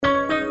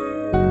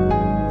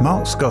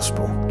Mark's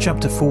Gospel,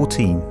 chapter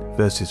 14,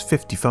 verses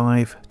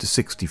 55 to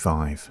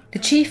 65. The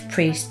chief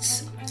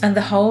priests and the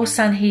whole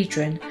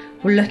Sanhedrin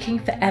were looking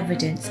for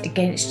evidence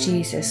against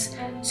Jesus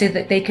so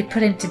that they could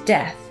put him to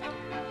death,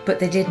 but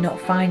they did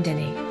not find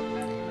any.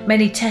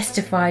 Many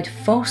testified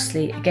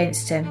falsely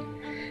against him,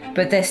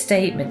 but their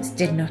statements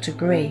did not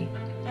agree.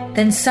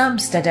 Then some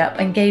stood up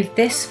and gave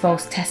this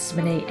false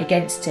testimony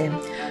against him.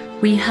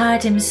 "We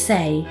heard him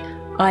say,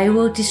 'I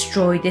will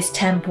destroy this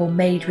temple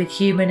made with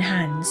human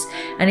hands,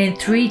 and in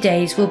 3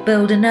 days will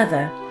build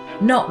another,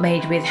 not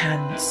made with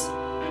hands.'"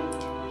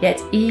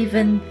 Yet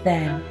even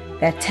then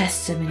their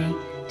testimony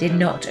did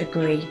not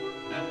agree.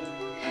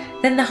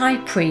 Then the high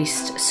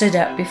priest stood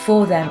up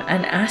before them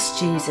and asked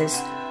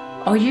Jesus,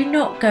 "Are you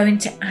not going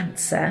to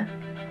answer?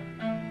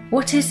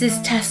 What is this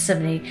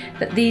testimony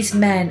that these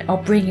men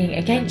are bringing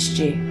against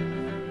you?"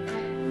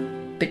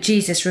 But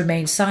Jesus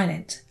remained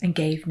silent and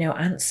gave no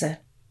answer.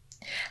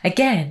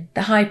 Again,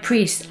 the high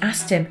priest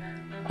asked him,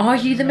 "Are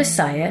you the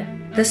Messiah,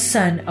 the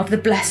Son of the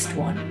Blessed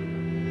One?"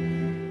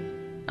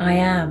 "I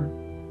am,"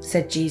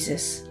 said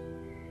Jesus,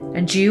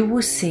 "and you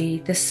will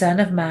see the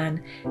Son of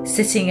Man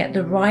sitting at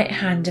the right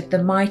hand of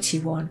the Mighty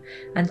One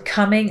and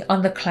coming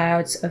on the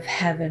clouds of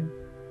heaven."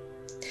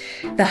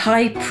 The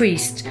high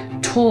priest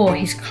tore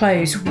his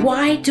clothes.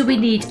 "Why do we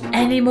need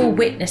any more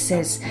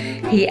witnesses?"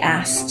 he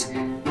asked.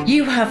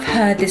 "You have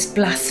heard this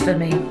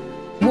blasphemy.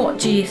 What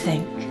do you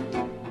think?"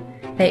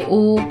 They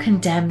all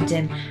condemned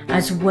him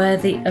as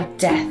worthy of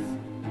death.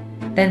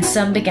 Then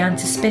some began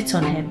to spit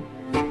on him.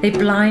 They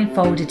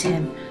blindfolded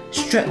him,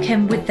 struck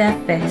him with their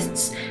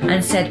fists,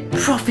 and said,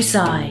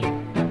 "Prophesy!"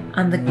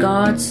 And the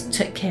guards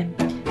took him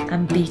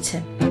and beat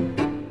him.